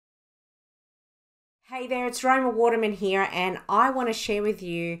Hey there, it's Roma Waterman here, and I want to share with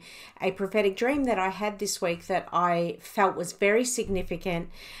you a prophetic dream that I had this week that I felt was very significant,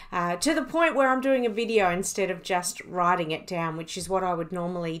 to the point where I'm doing a video instead of just writing it down, which is what I would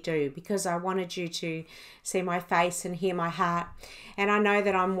normally do, because I wanted you to see my face and hear my heart. And I know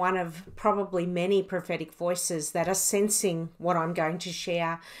that I'm one of probably many prophetic voices that are sensing what I'm going to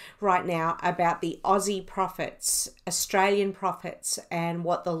share right now about the Aussie prophets, Australian prophets, and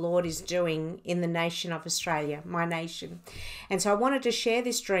what the Lord is doing in the nation of Australia, my nation. And so I wanted to share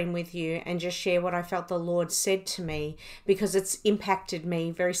this dream with you and just share what I felt the Lord said to me, because it's impacted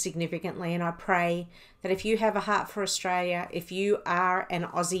me very significantly. And I pray that if you have a heart for Australia, if you are an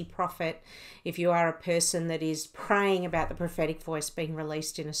Aussie prophet, if you are a person that is praying about the prophetic voice being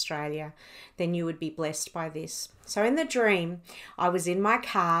released in Australia, then you would be blessed by this. So in the dream, I was in my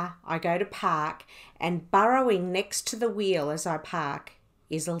car, I go to park, and burrowing next to the wheel as I park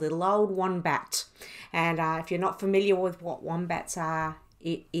is a little old wombat. And if you're not familiar with what wombats are,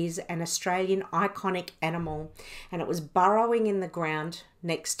 it is an Australian iconic animal, and it was burrowing in the ground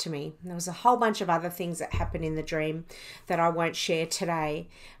next to me. There was a whole bunch of other things that happened in the dream that I won't share today,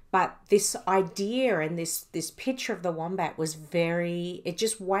 but this idea and this picture of the wombat was it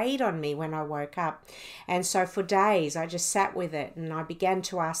just weighed on me when I woke up. And so for days I just sat with it, and I began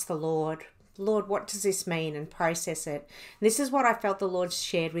to ask the Lord, what does this mean, and process it. And this is what I felt the Lord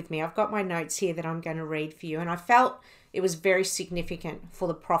shared with me. I've got my notes here that I'm going to read for you, and I felt it was very significant for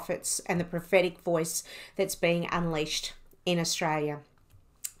the prophets and the prophetic voice that's being unleashed in Australia.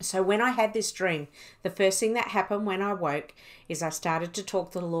 So when I had this dream, the first thing that happened when I woke is I started to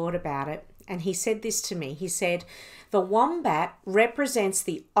talk to the Lord about it. And he said this to me. He said, the wombat represents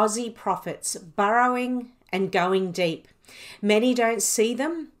the Aussie prophets burrowing and going deep. Many don't see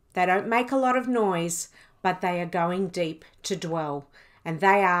them. They don't make a lot of noise, but they are going deep to dwell. And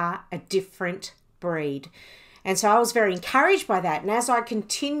they are a different breed. And so I was very encouraged by that. And as I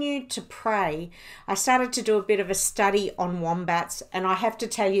continued to pray, I started to do a bit of a study on wombats. And I have to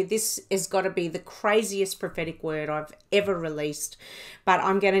tell you, this has got to be the craziest prophetic word I've ever released. But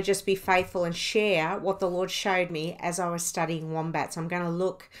I'm going to just be faithful and share what the Lord showed me as I was studying wombats. I'm going to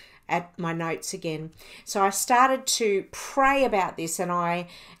look at my notes again. So I started to pray about this, and I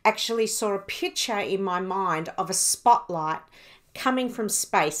actually saw a picture in my mind of a spotlight coming from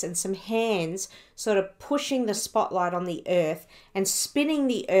space and some hands sort of pushing the spotlight on the earth and spinning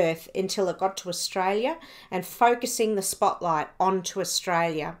the earth until it got to Australia and focusing the spotlight onto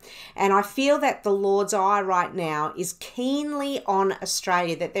Australia. And I feel that the Lord's eye right now is keenly on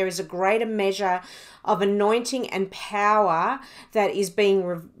Australia, that there is a greater measure of anointing and power that is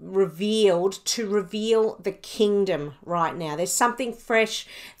being revealed to reveal the kingdom right now. There's something fresh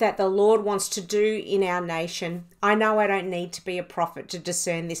that the Lord wants to do in our nation. I know I don't need to be a prophet to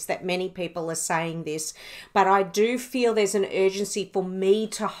discern this, that many people are saying this, but I do feel there's an urgency for me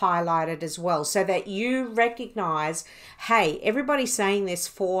to highlight it as well, so that you recognize, hey, everybody's saying this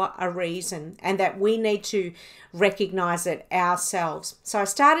for a reason, and that we need to recognize it ourselves. So I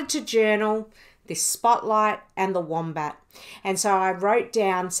started to journal this spotlight and the wombat. And so I wrote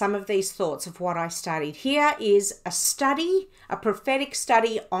down some of these thoughts of what I studied. Here is a prophetic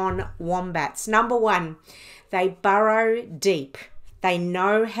study on wombats. Number one, they burrow deep. They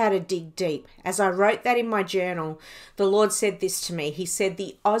know how to dig deep. As I wrote that in my journal, the Lord said this to me. He said,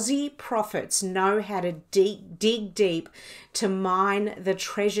 the Aussie prophets know how to dig deep to mine the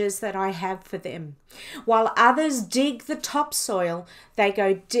treasures that I have for them. While others dig the topsoil, they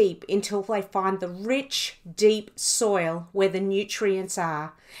go deep until they find the rich, deep soil where the nutrients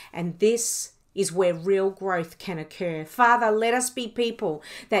are. And this is where real growth can occur. Father, let us be people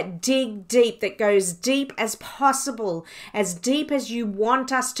that dig deep, that goes deep as possible, as deep as you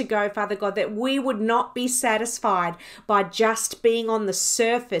want us to go, Father God, that we would not be satisfied by just being on the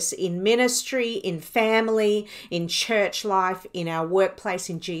surface in ministry, in family, in church life, in our workplace,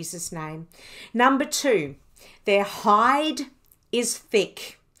 in Jesus' name. Number two, their hide is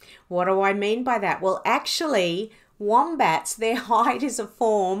thick. What do I mean by that? Well, actually, wombats, their hide is a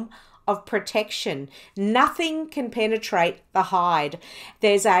form of protection. Nothing can penetrate the hide.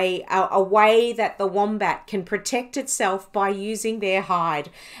 There's a way that the wombat can protect itself by using their hide.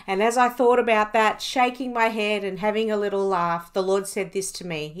 And as I thought about that, shaking my head and having a little laugh, the Lord said this to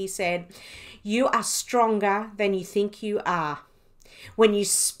me. He said, you are stronger than you think you are. When you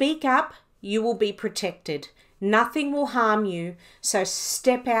speak up, you will be protected. Nothing will harm you, so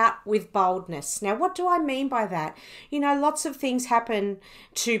step out with boldness. Now, what do I mean by that? You know, lots of things happen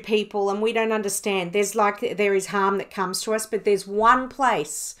to people and we don't understand. There is harm that comes to us, but there's one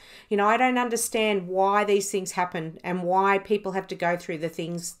place. You know, I don't understand why these things happen and why people have to go through the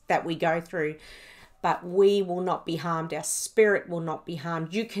things that we go through. but we will not be harmed. Our spirit will not be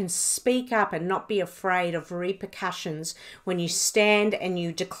harmed. You can speak up and not be afraid of repercussions when you stand and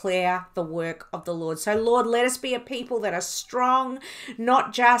you declare the work of the Lord. So Lord, let us be a people that are strong,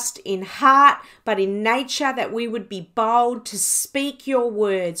 not just in heart, but in nature, that we would be bold to speak your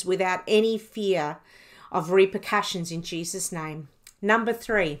words without any fear of repercussions in Jesus' name. Number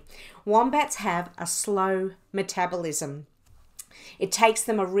 3, wombats have a slow metabolism. It takes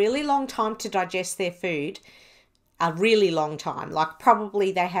them a really long time to digest their food, a really long time. Like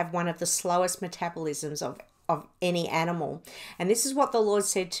probably they have one of the slowest metabolisms of any animal. And this is what the Lord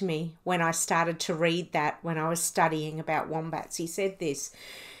said to me when I started to read that when I was studying about wombats. He said this: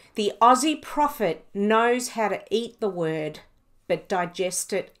 the Aussie prophet knows how to eat the word, but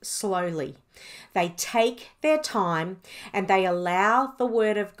digest it slowly. They take their time and they allow the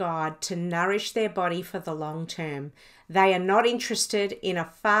word of God to nourish their body for the long term. They are not interested in a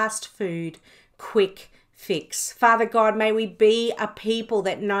fast food, quick fix. Father God, may we be a people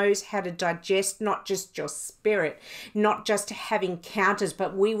that knows how to digest not just your spirit, not just have encounters,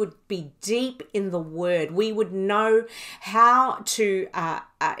 but we would be deep in the word. We would know how to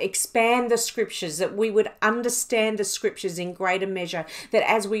expand the scriptures, that we would understand the scriptures in greater measure, that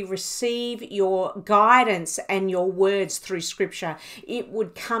as we receive your guidance and your words through scripture, it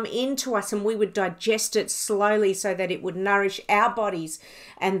would come into us and we would digest it slowly so that it would nourish our bodies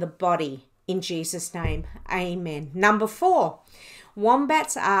and the body. In Jesus' name, amen. Number 4,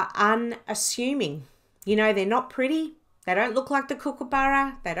 wombats are unassuming. You know, they're not pretty. They don't look like the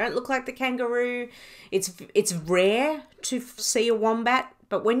kookaburra. They don't look like the kangaroo. It's rare to see a wombat,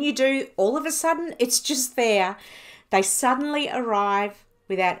 but when you do, all of a sudden, it's just there. They suddenly arrive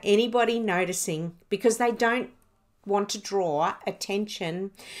without anybody noticing because they don't want to draw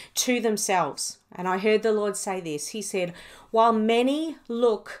attention to themselves. And I heard the Lord say this. He said, while many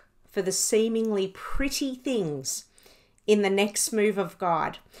look for the seemingly pretty things in the next move of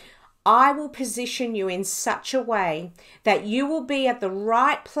God, I will position you in such a way that you will be at the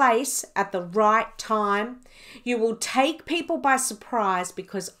right place at the right time. You will take people by surprise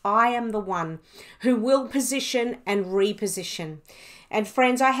because I am the one who will position and reposition. And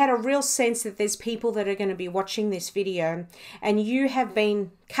friends, I had a real sense that there's people that are going to be watching this video and you have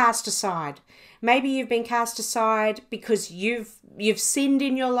been cast aside. Maybe you've been cast aside because you've sinned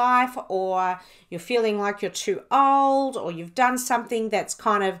in your life, or you're feeling like you're too old, or you've done something that's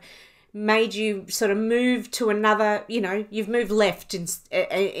kind of made you sort of move to another, you've moved left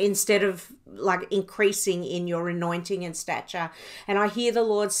instead of like increasing in your anointing and stature. And I hear the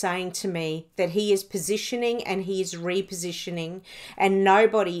Lord saying to me that he is positioning and he is repositioning, and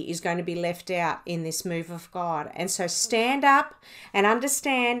nobody is going to be left out in this move of God. And so stand up and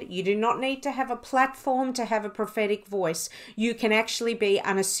understand you do not need to have a platform to have a prophetic voice. You can actually be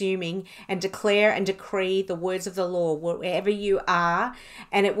unassuming and declare and decree the words of the Lord wherever you are,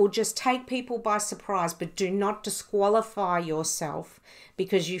 and it will just take people by surprise. But do not disqualify yourself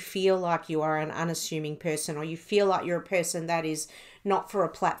because you feel like you are an unassuming person, or you feel like you're a person that is not for a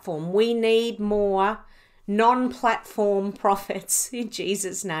platform. We need more non-platform prophets in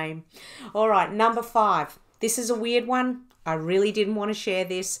Jesus' name. All right, number 5. This is a weird one. I really didn't want to share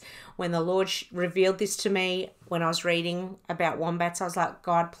this. When the Lord revealed this to me when I was reading about wombats, I was like,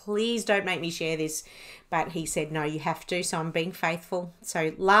 God, please don't make me share this. But he said, no, you have to. So I'm being faithful.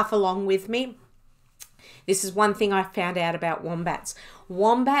 So laugh along with me. This is one thing I found out about wombats.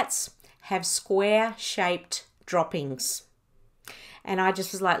 Wombats have square-shaped droppings. And I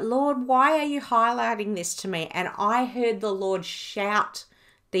just was like, Lord, why are you highlighting this to me? And I heard the Lord shout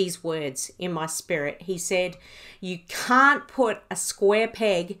these words in my spirit. He said, you can't put a square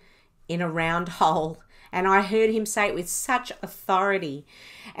peg in a round hole. And I heard him say it with such authority.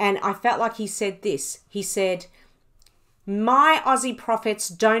 And I felt like he said this. He said, my Aussie prophets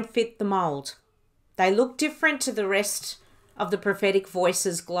don't fit the mold. They look different to the rest of the prophetic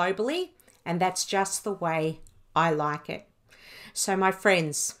voices globally, and that's just the way I like it. So my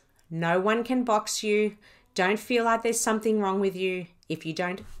friends, no one can box you. Don't feel like there's something wrong with you. If you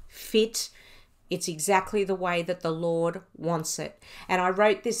don't fit, it's exactly the way that the Lord wants it. And I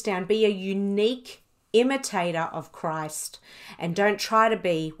wrote this down: be a unique imitator of Christ, and don't try to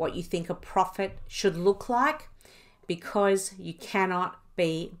be what you think a prophet should look like, because you cannot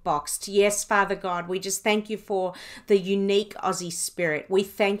be boxed. Yes, Father God, we just thank you for the unique Aussie spirit. We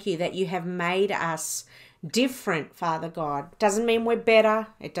thank you that you have made us different, Father God. Doesn't mean we're better.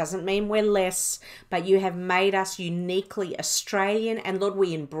 It doesn't mean we're less, but you have made us uniquely Australian. And Lord,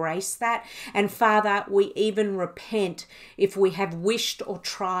 we embrace that. And Father, we even repent if we have wished or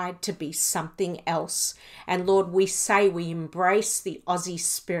tried to be something else. And Lord, we say we embrace the Aussie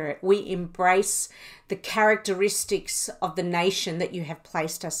spirit. We embrace the characteristics of the nation that you have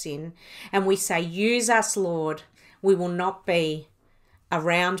placed us in. And we say, use us, Lord. We will not be a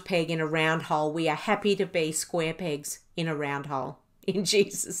round peg in a round hole. We are happy to be square pegs in a round hole, in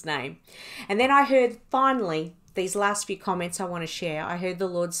Jesus' name. And then I heard, finally, these last few comments I want to share. I heard the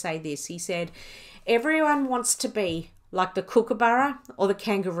Lord say this. He said, everyone wants to be like the kookaburra or the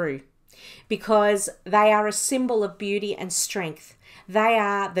kangaroo because they are a symbol of beauty and strength. They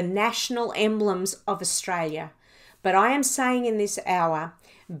are the national emblems of Australia. But I am saying in this hour,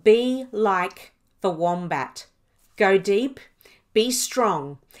 be like the wombat. Go deep. Be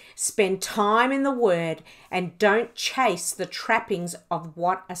strong, spend time in the Word, and don't chase the trappings of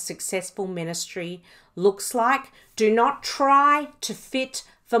what a successful ministry looks like. Do not try to fit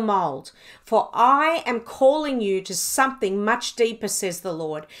the mold, for I am calling you to something much deeper, says the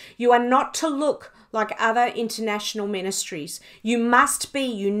Lord. You are not to look like other international ministries. You must be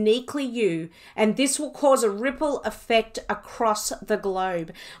uniquely you, and this will cause a ripple effect across the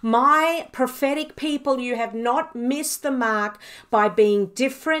globe. My prophetic people, you have not missed the mark by being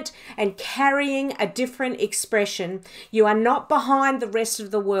different and carrying a different expression. You are not behind the rest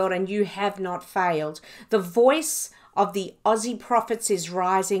of the world, and you have not failed. The voice of the Aussie prophets is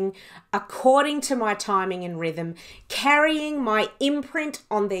rising according to my timing and rhythm, carrying my imprint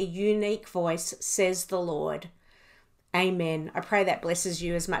on their unique voice, says the Lord. Amen. I pray that blesses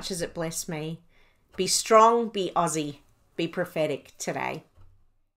you as much as it blessed me. Be strong, be Aussie, be prophetic today.